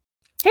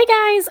Hey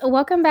guys,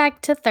 welcome back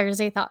to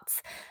Thursday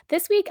Thoughts.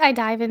 This week I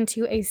dive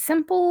into a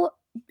simple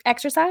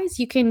exercise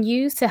you can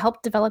use to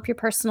help develop your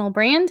personal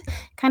brand.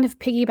 Kind of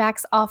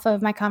piggybacks off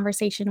of my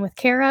conversation with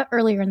Kara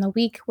earlier in the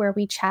week, where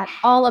we chat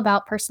all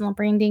about personal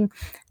branding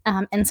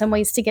and some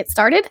ways to get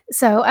started.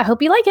 So I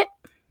hope you like it.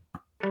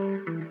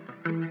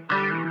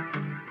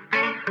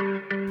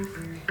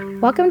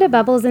 Welcome to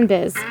Bubbles and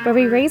Biz, where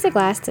we raise a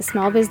glass to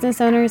small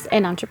business owners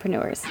and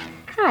entrepreneurs.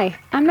 Hi,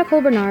 I'm Nicole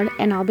Bernard,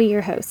 and I'll be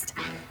your host.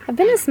 I've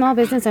been a small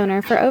business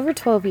owner for over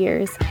 12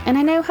 years, and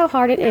I know how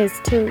hard it is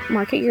to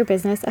market your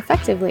business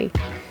effectively.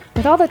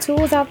 With all the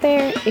tools out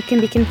there, it can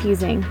be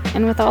confusing,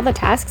 and with all the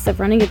tasks of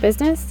running a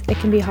business, it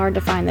can be hard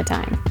to find the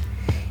time.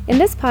 In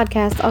this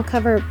podcast, I'll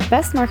cover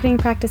best marketing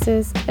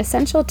practices,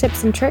 essential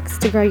tips and tricks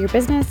to grow your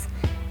business,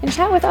 and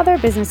chat with other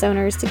business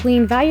owners to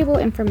glean valuable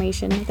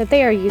information that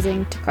they are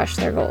using to crush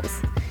their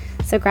goals.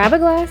 So grab a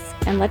glass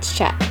and let's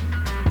chat.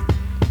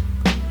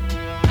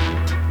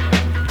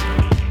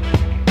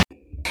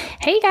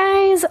 Hey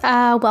guys,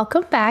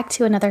 welcome back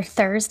to another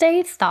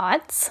Thursday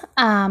Thoughts.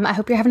 I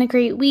hope you're having a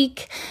great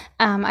week.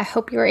 I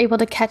hope you were able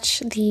to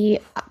catch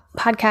the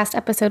podcast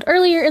episode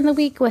earlier in the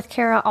week with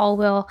Kara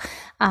Allwill.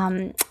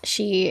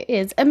 She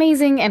is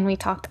amazing, and we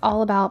talked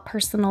all about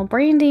personal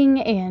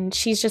branding, and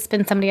she's just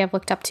been somebody I've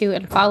looked up to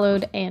and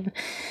followed and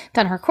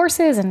done her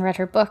courses and read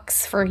her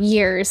books for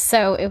years.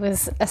 So it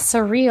was a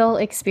surreal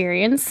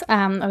experience.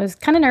 I was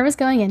kind of nervous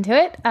going into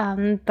it,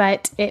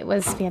 but it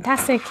was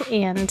fantastic,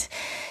 and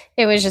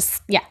it was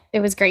just,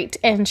 it was great.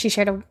 And she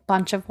shared a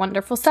bunch of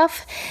wonderful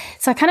stuff.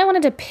 So I kind of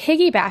wanted to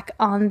piggyback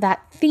on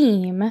that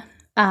theme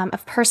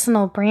of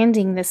personal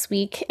branding this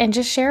week and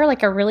just share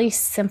like a really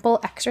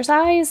simple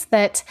exercise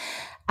that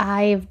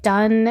I've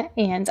done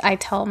and I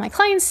tell my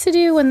clients to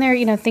do when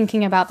they're,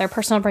 thinking about their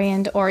personal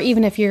brand, or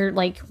even if you're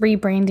like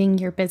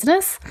rebranding your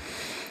business.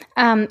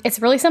 It's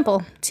really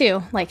simple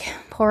too. Like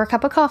pour a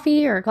cup of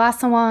coffee or a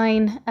glass of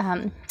wine.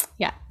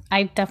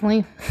 I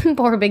definitely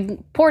poured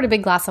a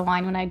big glass of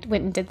wine when I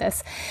went and did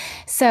this.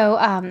 So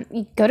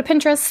you go to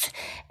Pinterest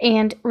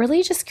and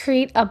really just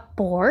create a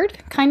board,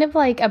 kind of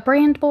like a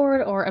brand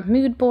board or a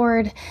mood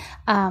board.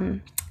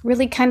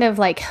 Really kind of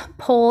like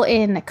pull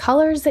in the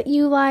colors that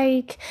you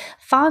like,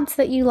 fonts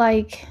that you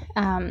like,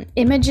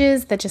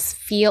 images that just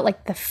feel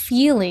like the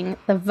feeling,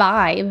 the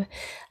vibe.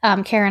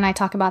 Kara and I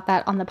talk about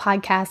that on the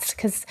podcast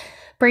because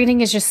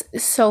branding is just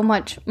so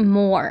much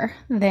more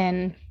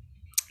than,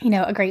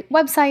 a great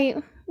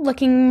website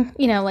looking,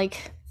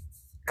 like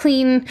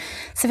clean,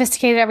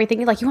 sophisticated,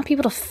 everything. Like you want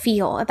people to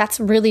feel. That's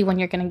really when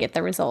you're going to get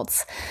the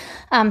results.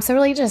 So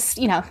really just,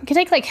 it can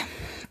take like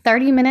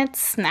 30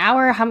 minutes, an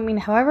hour,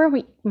 however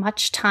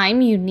much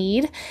time you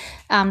need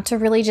to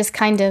really just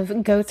kind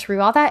of go through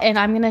all that. And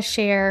I'm going to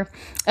share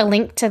a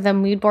link to the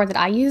mood board that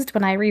I used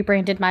when I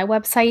rebranded my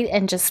website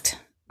and just,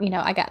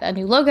 I got a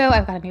new logo,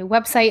 I've got a new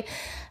website.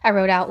 I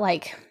wrote out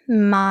like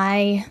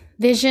my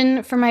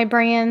vision for my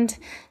brand.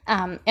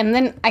 And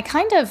then I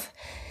kind of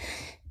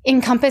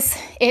encompass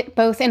it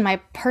both in my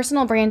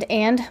personal brand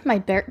and my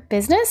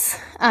business.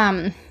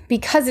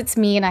 Because it's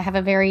me and I have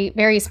a very,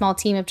 very small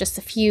team of just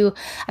a few,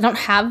 I don't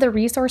have the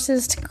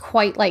resources to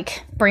quite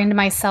like brand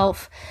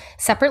myself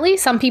separately.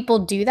 Some people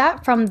do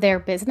that from their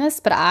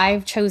business, but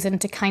I've chosen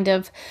to kind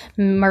of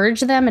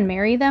merge them and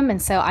marry them.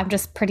 And so I'm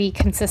just pretty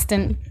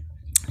consistent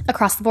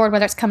across the board,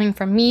 whether it's coming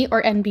from me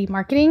or NB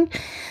Marketing,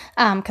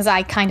 because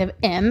I kind of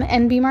am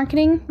NB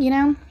Marketing,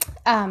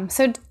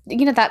 So,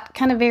 that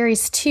kind of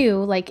varies too.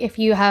 Like if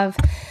you have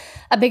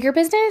a bigger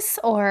business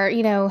or,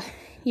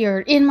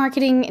 you're in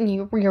marketing and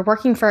you're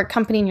working for a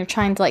company and you're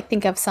trying to like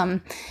think of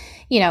some,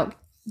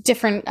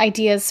 different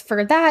ideas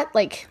for that,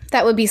 like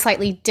that would be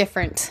slightly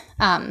different.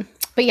 But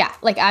yeah,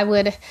 like I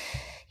would,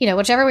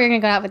 whichever way you're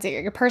going to go out with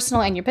your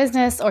personal and your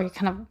business, or you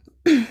kind of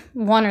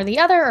one or the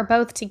other or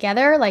both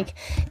together, like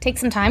take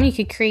some time. You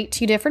could create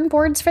 2 different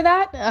boards for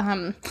that.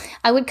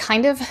 I would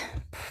kind of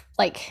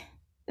like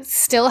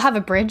still have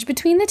a bridge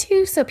between the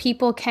two so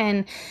people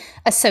can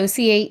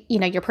associate,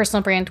 your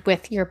personal brand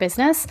with your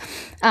business.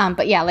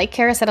 But yeah, like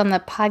Kara said on the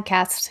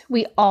podcast,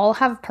 we all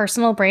have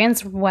personal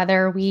brands,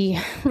 whether we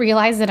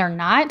realize it or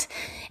not,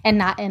 and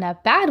not in a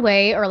bad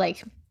way or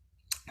like,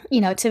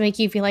 to make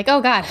you feel like,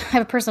 oh God, I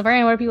have a personal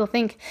brand. What do people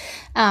think?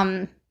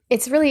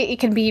 It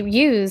can be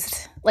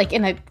used like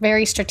in a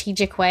very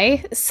strategic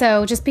way.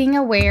 So just being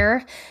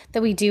aware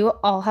that we do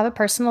all have a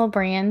personal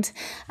brand.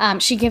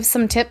 She gives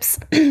some tips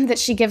that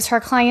she gives her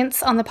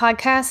clients on the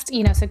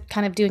podcast, so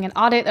kind of doing an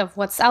audit of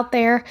what's out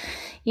there,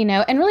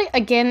 and really,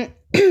 again,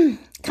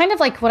 kind of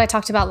like what I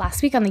talked about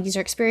last week on the user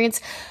experience,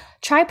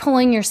 try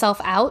pulling yourself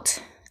out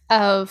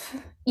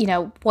of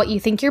what you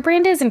think your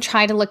brand is and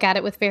try to look at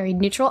it with very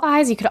neutral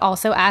eyes. You could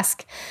also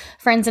ask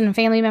friends and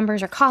family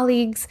members or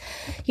colleagues,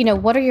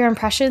 what are your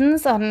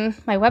impressions on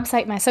my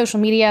website, my social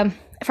media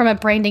from a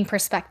branding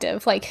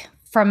perspective, like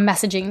from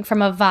messaging,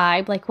 from a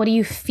vibe, like what do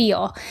you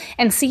feel?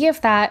 And see if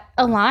that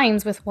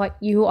aligns with what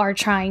you are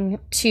trying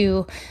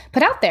to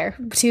put out there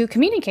to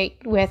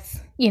communicate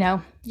with,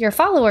 your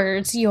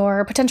followers,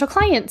 your potential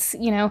clients,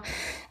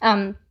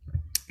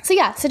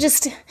 So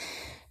just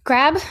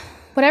grab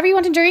whatever you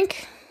want to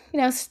drink,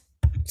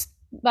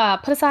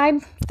 put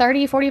aside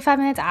 30, 45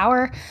 minutes,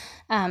 hour,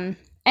 and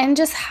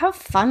just have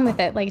fun with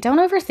it. Like, don't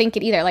overthink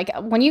it either. Like,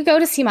 when you go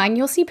to see mine,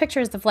 you'll see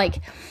pictures of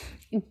like,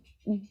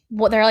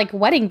 what they're like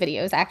wedding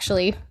videos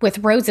actually with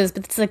roses,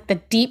 but it's like the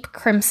deep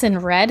crimson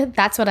red.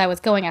 That's what I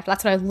was going after.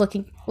 That's what I was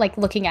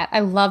looking at.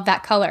 I love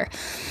that color.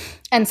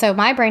 And so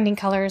my branding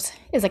colors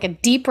is like a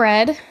deep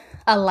red,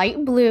 a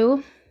light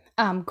blue,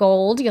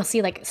 gold. You'll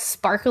see like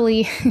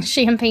sparkly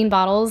champagne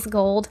bottles,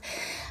 gold.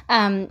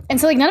 And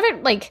so like none of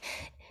it like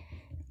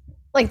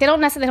they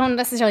don't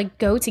necessarily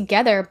go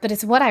together, but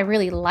it's what I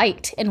really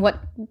liked and what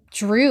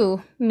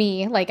drew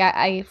me. Like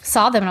I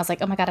saw them and I was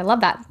like, oh my God, I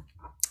love that.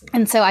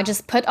 And so I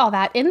just put all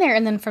that in there.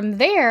 And then from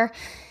there,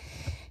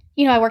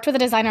 I worked with a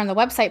designer on the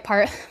website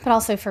part, but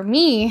also for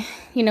me,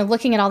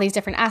 looking at all these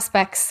different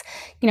aspects,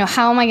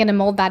 how am I going to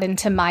mold that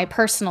into my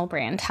personal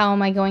brand? How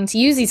am I going to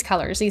use these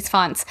colors, these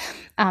fonts,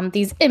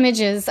 these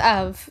images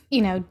of,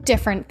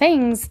 different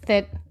things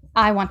that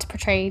I want to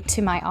portray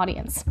to my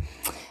audience?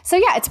 So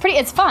yeah,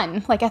 it's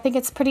fun. Like, I think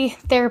it's pretty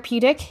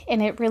therapeutic,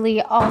 and it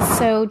really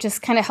also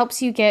just kind of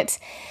helps you get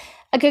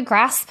a good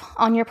grasp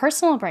on your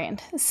personal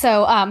brand.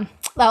 So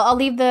I'll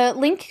leave the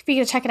link for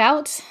you to check it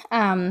out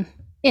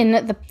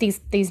in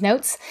these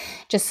notes,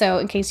 just so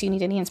in case you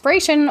need any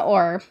inspiration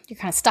or you're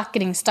kind of stuck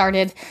getting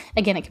started.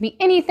 Again, it can be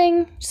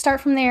anything.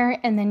 Start from there,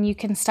 and then you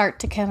can start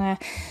to kind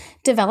of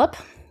develop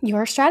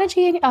your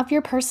strategy of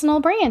your personal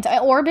brand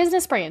or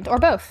business brand or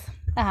both.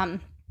 So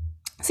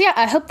yeah,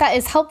 I hope that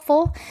is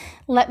helpful.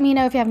 Let me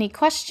know if you have any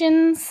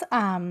questions.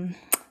 And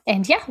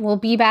yeah, we'll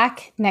be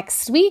back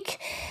next week.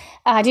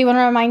 I do want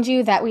to remind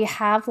you that we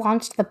have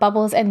launched the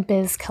Bubbles and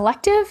Biz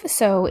Collective.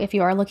 So if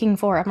you are looking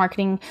for a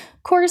marketing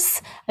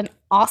course, an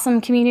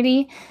awesome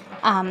community,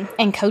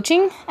 and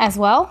coaching as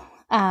well,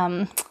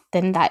 then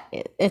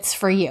it's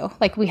for you.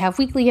 Like, we have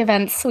weekly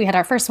events. We had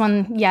our first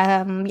one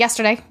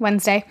yesterday,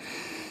 Wednesday.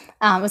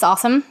 It was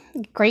awesome.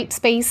 Great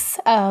space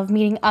of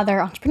meeting other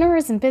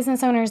entrepreneurs and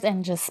business owners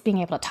and just being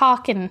able to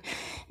talk and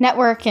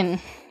network. And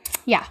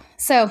yeah,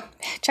 so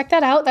check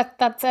that out.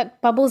 That's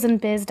at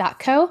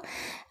bubblesandbiz.co.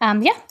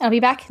 I'll be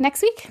back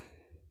next week.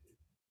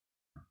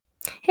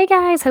 Hey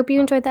guys, hope you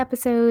enjoyed the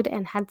episode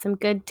and had some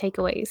good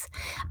takeaways.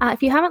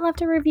 If you haven't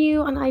left a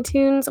review on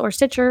iTunes or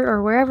Stitcher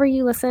or wherever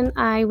you listen,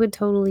 I would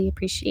totally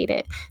appreciate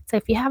it. So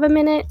if you have a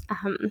minute,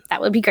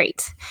 that would be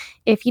great.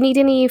 If you need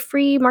any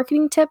free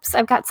marketing tips,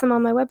 I've got some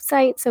on my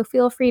website, so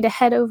feel free to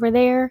head over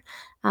there,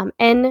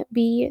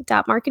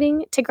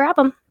 nb.marketing, to grab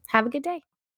them. Have a good day.